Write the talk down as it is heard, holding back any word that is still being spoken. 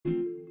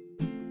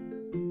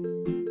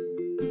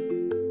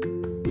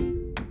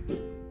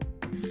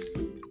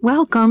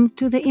Welcome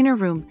to the Inner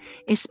Room,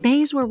 a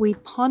space where we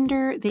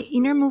ponder the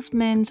inner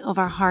movements of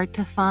our heart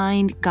to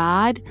find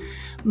God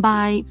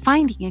by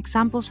finding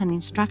examples and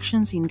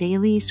instructions in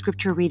daily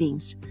scripture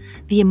readings.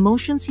 The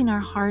emotions in our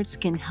hearts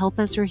can help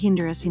us or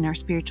hinder us in our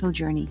spiritual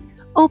journey.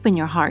 Open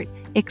your heart,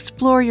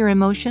 explore your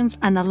emotions,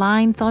 and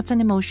align thoughts and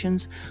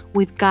emotions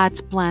with God's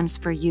plans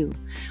for you.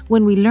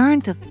 When we learn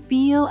to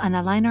feel and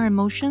align our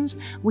emotions,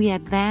 we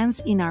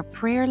advance in our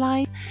prayer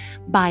life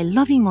by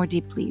loving more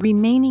deeply,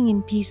 remaining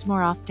in peace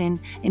more often,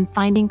 and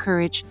finding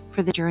courage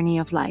for the journey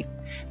of life.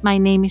 My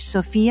name is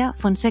Sofia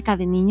Fonseca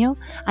de Niño,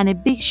 and a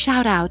big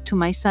shout out to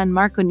my son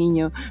Marco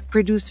Niño,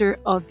 producer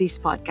of this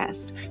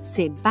podcast.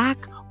 Sit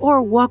back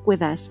or walk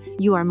with us.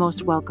 You are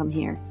most welcome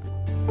here.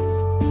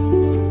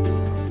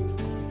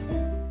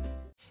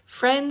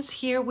 Friends,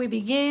 here we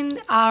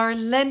begin our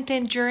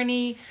Lenten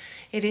journey.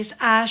 It is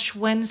Ash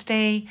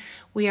Wednesday.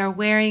 We are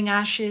wearing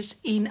ashes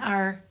in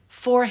our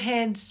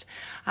foreheads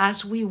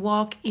as we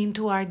walk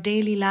into our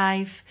daily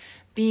life,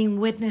 being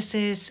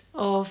witnesses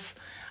of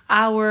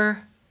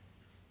our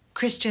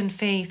Christian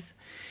faith.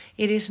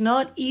 It is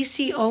not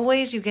easy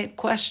always. You get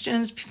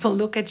questions. People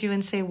look at you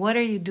and say, "What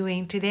are you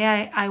doing?"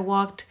 Today I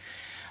walked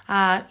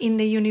in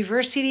the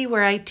university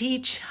where I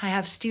teach. I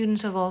have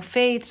students of all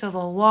faiths, of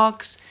all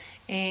walks,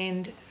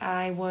 and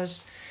I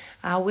was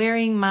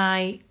wearing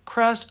my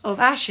cross of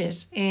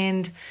ashes,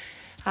 and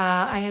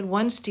I had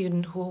one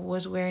student who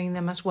was wearing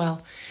them as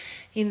well.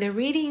 In the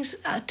readings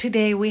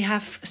today, we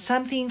have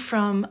something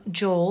from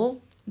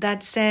Joel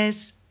that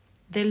says,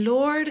 "The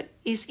Lord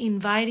is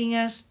inviting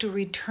us to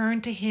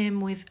return to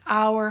Him with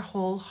our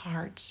whole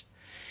hearts."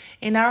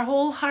 And our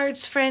whole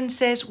hearts, friend,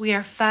 says we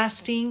are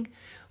fasting,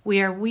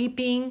 we are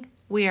weeping,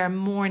 we are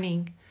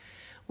mourning.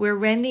 We're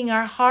rending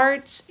our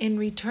hearts and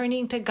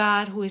returning to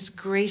God, who is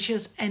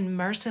gracious and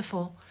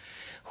merciful,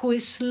 who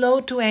is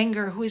slow to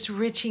anger, who is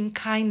rich in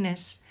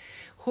kindness,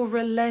 who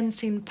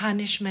relents in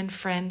punishment,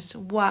 friends.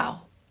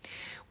 Wow.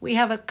 We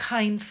have a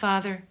kind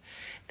Father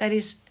that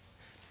is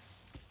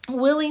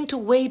willing to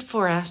wait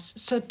for us.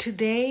 So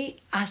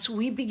today, as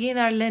we begin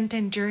our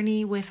Lenten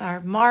journey with our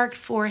marked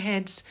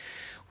foreheads,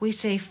 we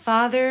say,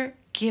 "Father,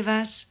 give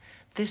us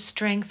the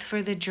strength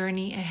for the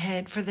journey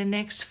ahead, for the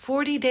next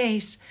 40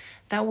 days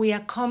that we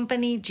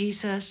accompany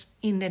Jesus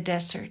in the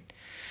desert."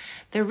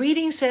 The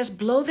reading says,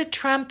 "Blow the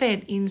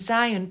trumpet in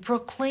Zion,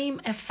 proclaim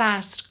a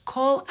fast,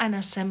 call an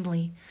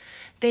assembly."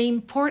 The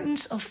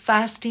importance of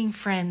fasting,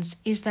 friends,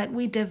 is that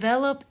we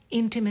develop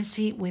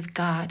intimacy with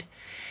God,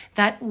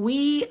 that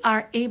we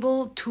are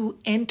able to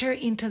enter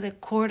into the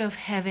court of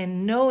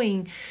heaven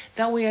knowing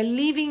that we are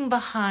leaving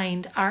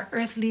behind our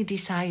earthly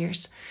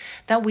desires,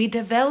 that we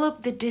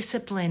develop the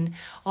discipline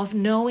of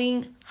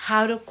knowing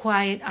how to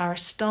quiet our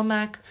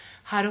stomach,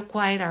 how to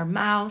quiet our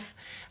mouth,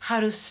 how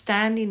to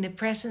stand in the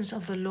presence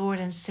of the Lord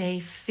and say,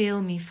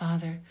 "Fill me,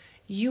 Father.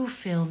 You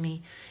fill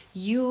me.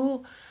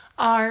 You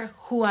are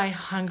who I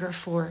hunger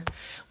for."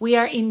 We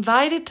are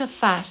invited to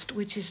fast,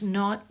 which is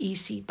not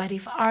easy, but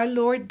if our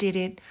Lord did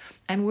it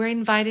and we're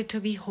invited to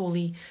be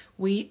holy,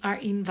 we are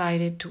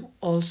invited to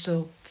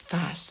also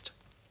fast.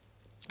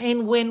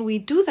 And when we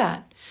do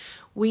that,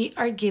 we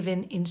are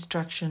given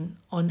instruction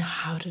on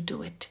how to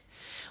do it.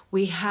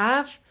 We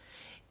have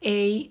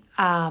a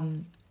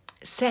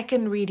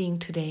second reading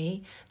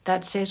today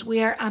that says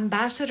we are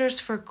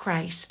ambassadors for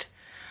Christ.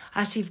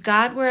 As if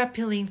God were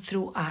appealing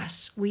through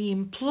us, we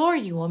implore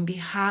you on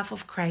behalf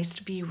of Christ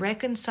to be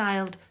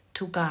reconciled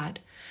to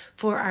God.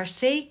 For our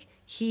sake,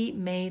 He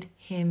made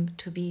Him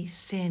to be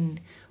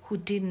sin, who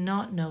did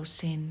not know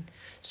sin,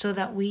 so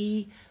that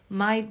we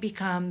might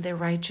become the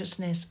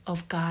righteousness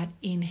of God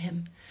in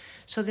Him.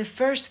 So the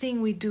first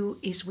thing we do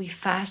is we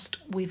fast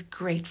with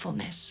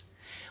gratefulness.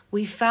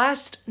 We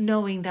fast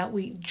knowing that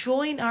we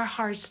join our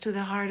hearts to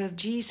the heart of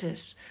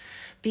Jesus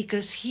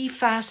because He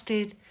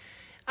fasted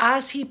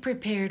as He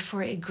prepared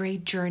for a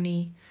great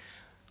journey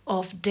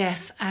of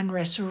death and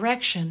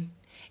resurrection.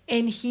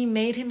 And He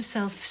made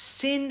Himself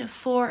sin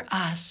for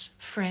us,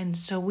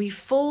 friends. So we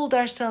fold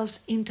ourselves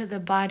into the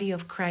body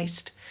of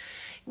Christ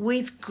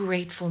with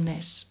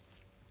gratefulness.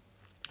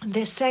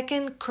 The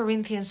 2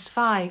 Corinthians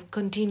 5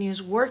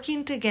 continues,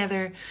 "Working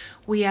together,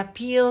 we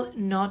appeal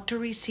not to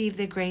receive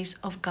the grace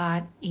of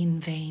God in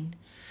vain."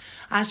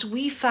 As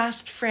we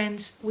fast,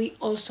 friends, we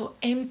also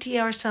empty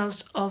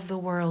ourselves of the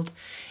world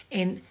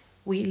and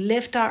we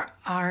lift our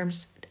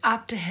arms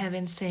up to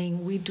heaven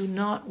saying, "We do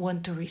not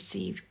want to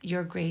receive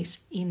your grace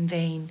in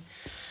vain."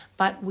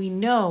 But we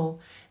know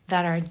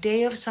that our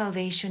day of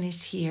salvation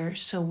is here,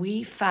 so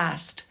we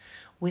fast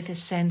with a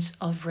sense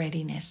of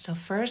readiness. So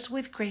first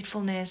with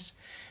gratefulness,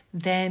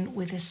 then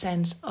with a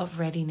sense of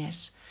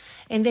readiness.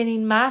 And then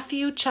in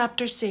Matthew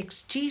chapter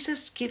 6,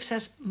 Jesus gives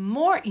us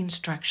more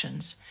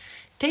instructions.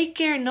 Take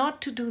care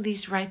not to do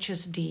these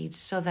righteous deeds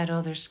so that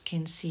others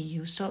can see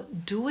you. So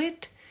do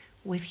it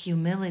with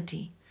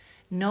humility,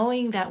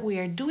 knowing that we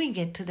are doing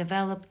it to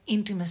develop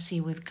intimacy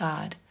with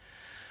God.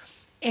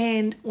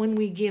 And when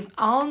we give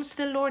alms,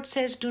 the Lord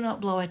says, do not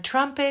blow a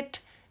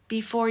trumpet,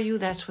 before you.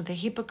 That's what the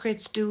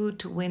hypocrites do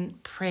to win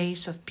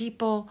praise of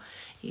people.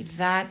 If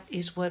that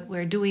is what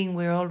we're doing,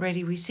 we're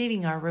already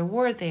receiving our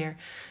reward there.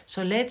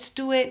 So let's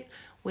do it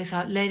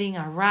without letting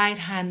our right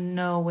hand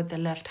know what the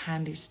left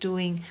hand is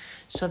doing,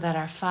 so that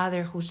our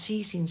Father who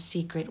sees in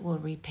secret will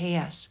repay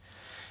us.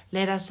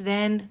 Let us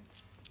then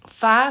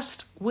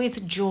fast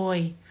with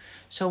joy.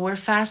 So we're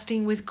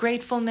fasting with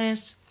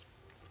gratefulness.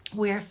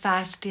 We're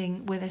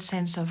fasting with a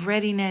sense of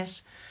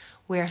readiness.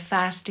 We're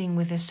fasting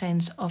with a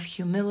sense of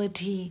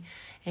humility.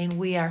 And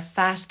we are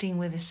fasting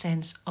with a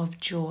sense of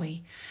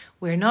joy.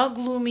 We're not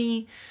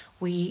gloomy.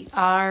 We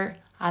are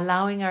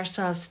allowing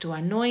ourselves to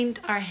anoint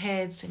our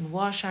heads and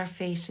wash our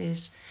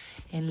faces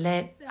and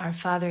let our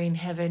Father in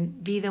heaven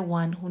be the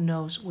one who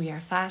knows we are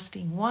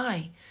fasting.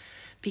 Why?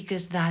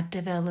 Because that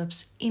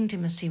develops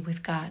intimacy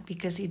with God,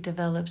 because it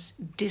develops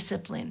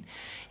discipline,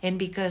 and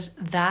because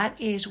that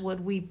is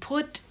what we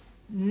put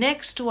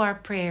next to our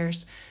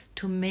prayers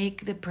to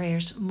make the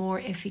prayers more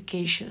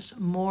efficacious,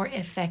 more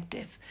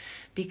effective,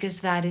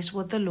 because that is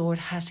what the Lord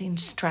has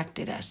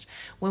instructed us.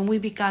 When we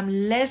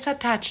become less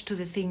attached to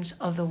the things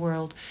of the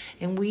world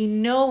and we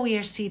know we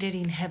are seated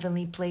in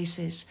heavenly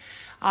places,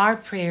 our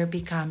prayer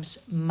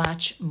becomes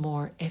much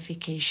more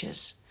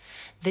efficacious.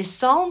 The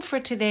psalm for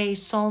today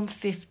is Psalm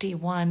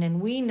 51,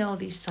 and we know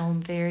this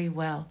psalm very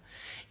well.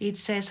 It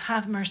says,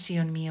 "Have mercy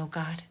on me, O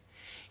God.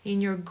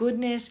 In your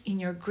goodness, in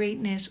your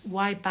greatness,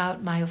 wipe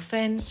out my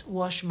offense,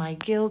 wash my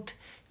guilt,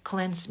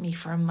 cleanse me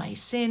from my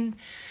sin.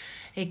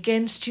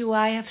 Against you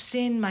I have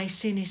sinned, my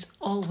sin is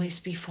always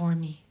before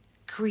me.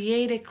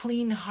 Create a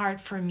clean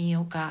heart for me,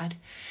 O God,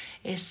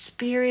 a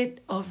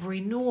spirit of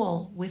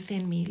renewal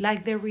within me,"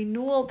 like the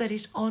renewal that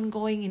is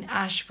ongoing in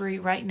Ashbury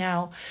right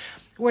now,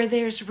 where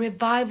there's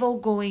revival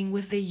going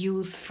with the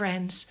youth,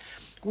 friends.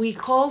 We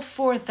call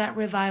forth that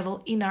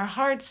revival in our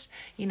hearts,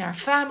 in our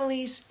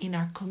families, in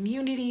our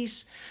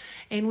communities,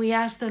 and we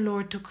ask the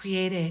Lord to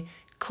create a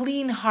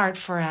clean heart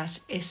for us,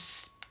 a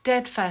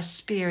steadfast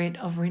spirit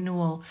of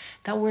renewal,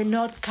 that we're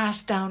not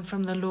cast down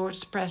from the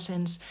Lord's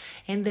presence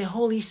and the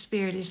Holy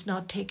Spirit is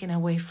not taken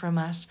away from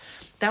us,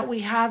 that we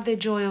have the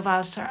joy of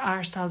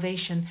our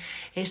salvation,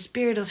 a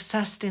spirit of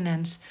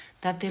sustenance,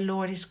 that the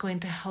Lord is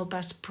going to help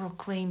us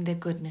proclaim the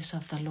goodness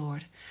of the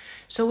Lord.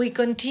 So we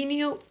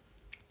continue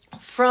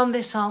from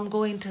the psalm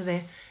going to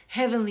the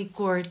heavenly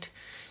court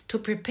to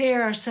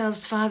prepare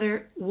ourselves.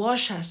 Father,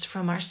 wash us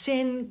from our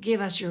sin,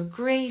 give us your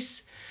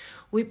grace.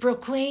 We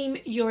proclaim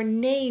your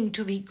name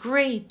to be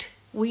great.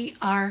 We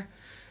are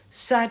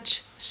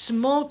such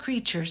small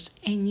creatures,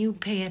 and you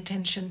pay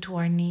attention to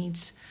our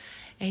needs,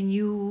 and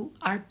you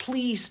are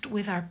pleased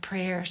with our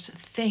prayers.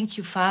 Thank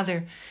you,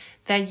 Father,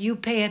 that you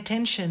pay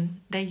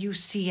attention, that you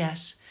see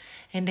us,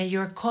 and that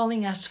you're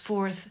calling us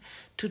forth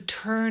to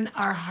turn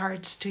our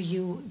hearts to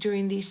you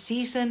during this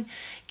season.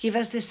 Give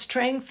us the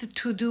strength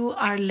to do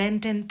our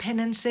Lenten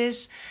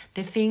penances,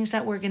 the things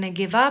that we're going to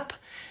give up,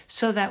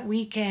 so that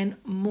we can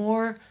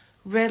more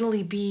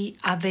readily be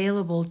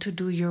available to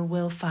do your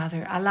will,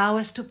 Father. Allow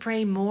us to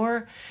pray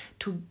more,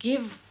 to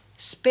give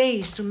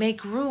space, to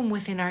make room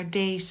within our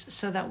days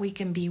so that we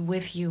can be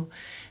with you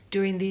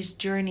during this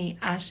journey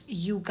as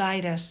you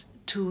guide us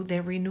to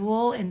the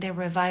renewal and the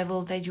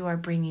revival that you are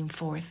bringing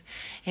forth.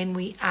 And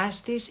we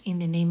ask this in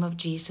the name of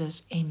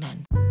Jesus.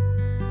 Amen.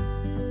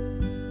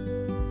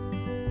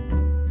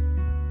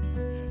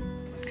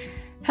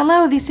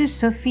 Hello, this is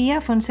Sofia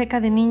Fonseca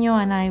de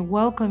Niño, and I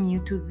welcome you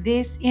to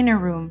this Inner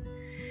Room.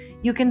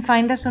 You can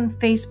find us on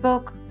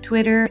Facebook,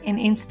 Twitter, and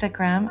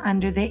Instagram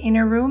under the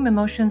Inner Room,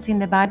 Emotions in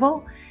the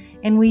Bible,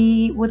 and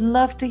we would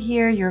love to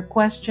hear your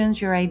questions,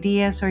 your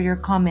ideas, or your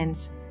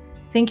comments.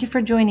 Thank you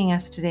for joining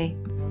us today.